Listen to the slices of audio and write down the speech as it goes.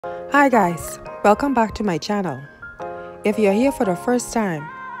Hi guys, welcome back to my channel. If you're here for the first time,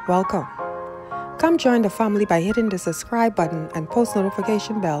 welcome. Come join the family by hitting the subscribe button and post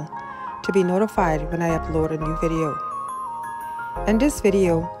notification bell to be notified when I upload a new video. In this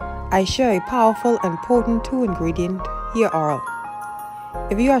video, I share a powerful and potent 2-ingredient hair oil.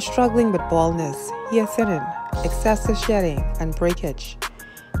 If you are struggling with baldness, hair thinning, excessive shedding, and breakage,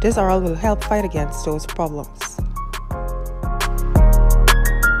 this oil will help fight against those problems.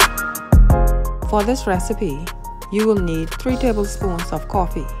 For this recipe, you will need 3 tablespoons of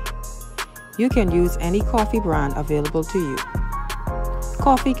coffee. You can use any coffee brand available to you.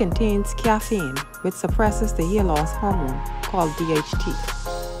 Coffee contains caffeine, which suppresses the hair loss hormone called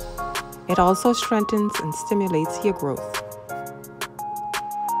DHT. It also strengthens and stimulates hair growth.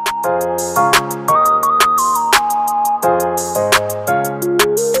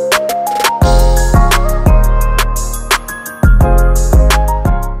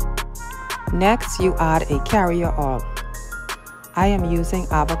 Next, you add a carrier oil. I am using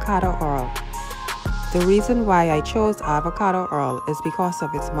avocado oil. The reason why I chose avocado oil is because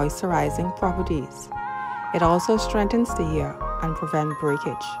of its moisturizing properties. It also strengthens the hair and prevents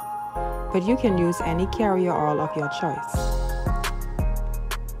breakage. But you can use any carrier oil of your choice.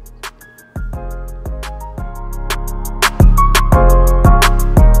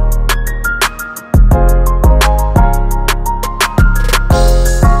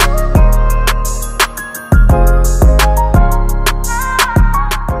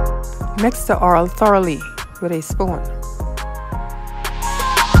 Mix the oil thoroughly with a spoon.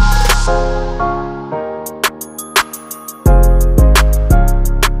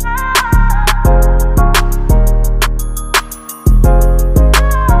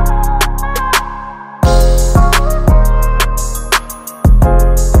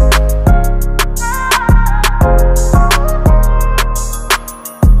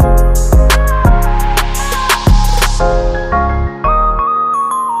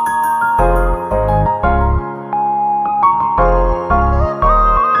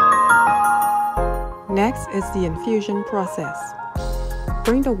 Next is the infusion process.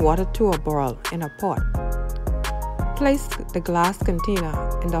 Bring the water to a boil in a pot. Place the glass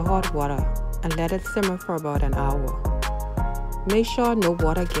container in the hot water and let it simmer for about an hour. Make sure no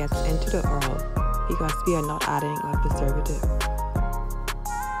water gets into the oil because we are not adding a preservative.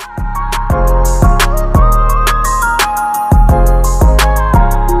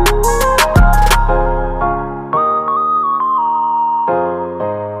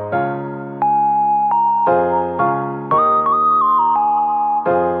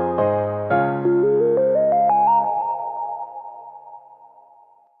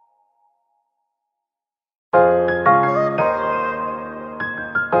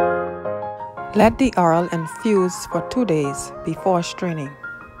 Let the oil infuse for 2 days before straining.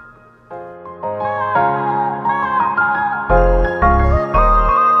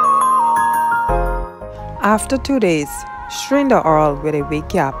 After 2 days, strain the oil with a wig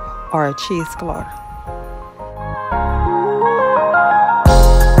cap or a cheesecloth.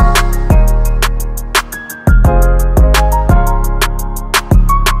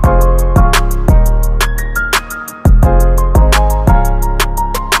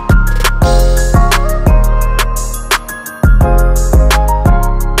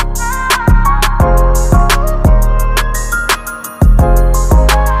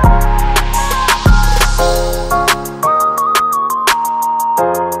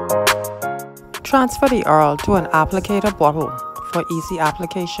 Transfer the oil to an applicator bottle for easy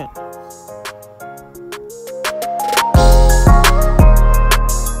application.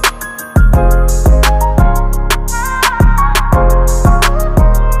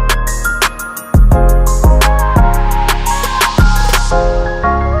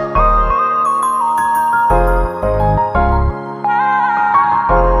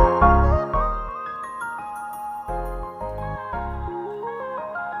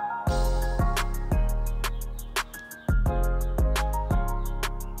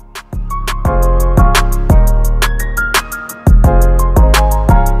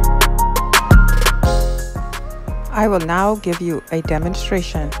 I will now give you a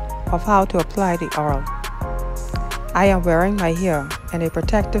demonstration of how to apply the oil. I am wearing my hair in a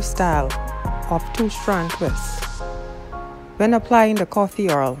protective style of 2-strand twists. When applying the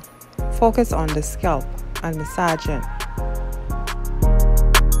coffee oil, focus on the scalp and massaging.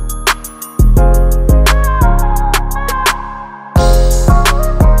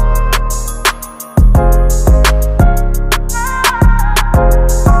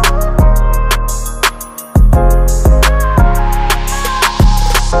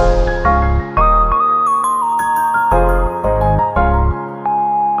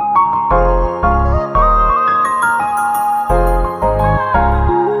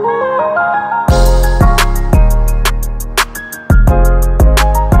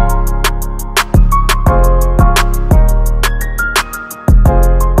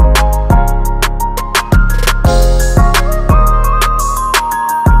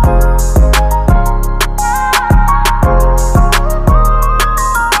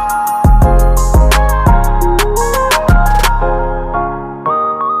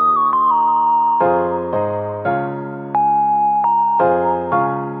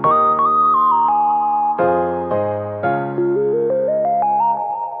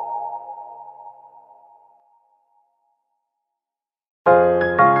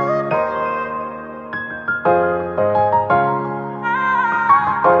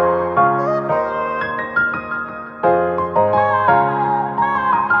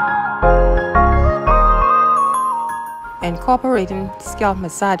 Incorporating scalp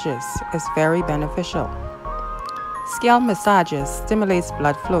massages is very beneficial. Scalp massages stimulates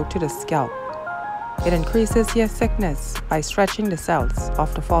blood flow to the scalp. It increases hair thickness by stretching the cells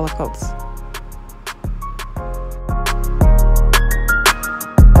of the follicles.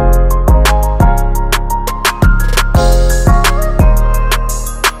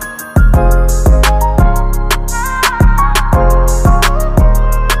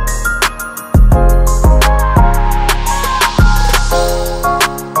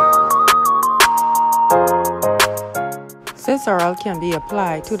 This oil can be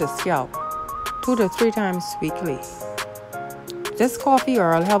applied to the scalp 2 to 3 times weekly. This coffee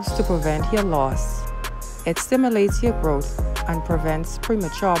oil helps to prevent hair loss. It stimulates hair growth and prevents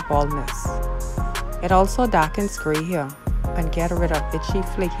premature baldness. It also darkens gray hair and gets rid of itchy,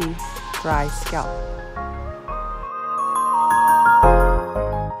 flaky, dry scalp.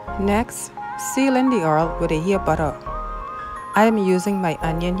 Next, seal in the oil with a hair butter. I am using my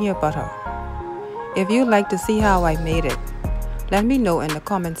onion hair butter. If you'd like to see how I made it, let me know in the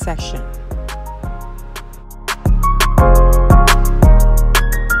comment section.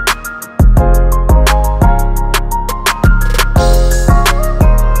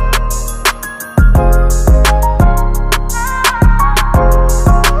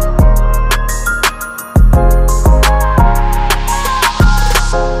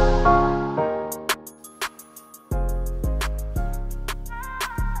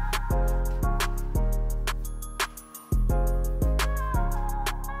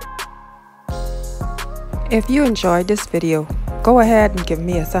 If you enjoyed this video, go ahead and give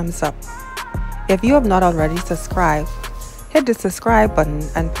me a thumbs up. If you have not already subscribed, hit the subscribe button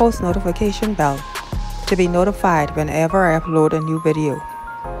and post notification bell to be notified whenever I upload a new video.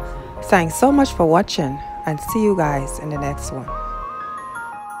 Thanks so much for watching and see you guys in the next one.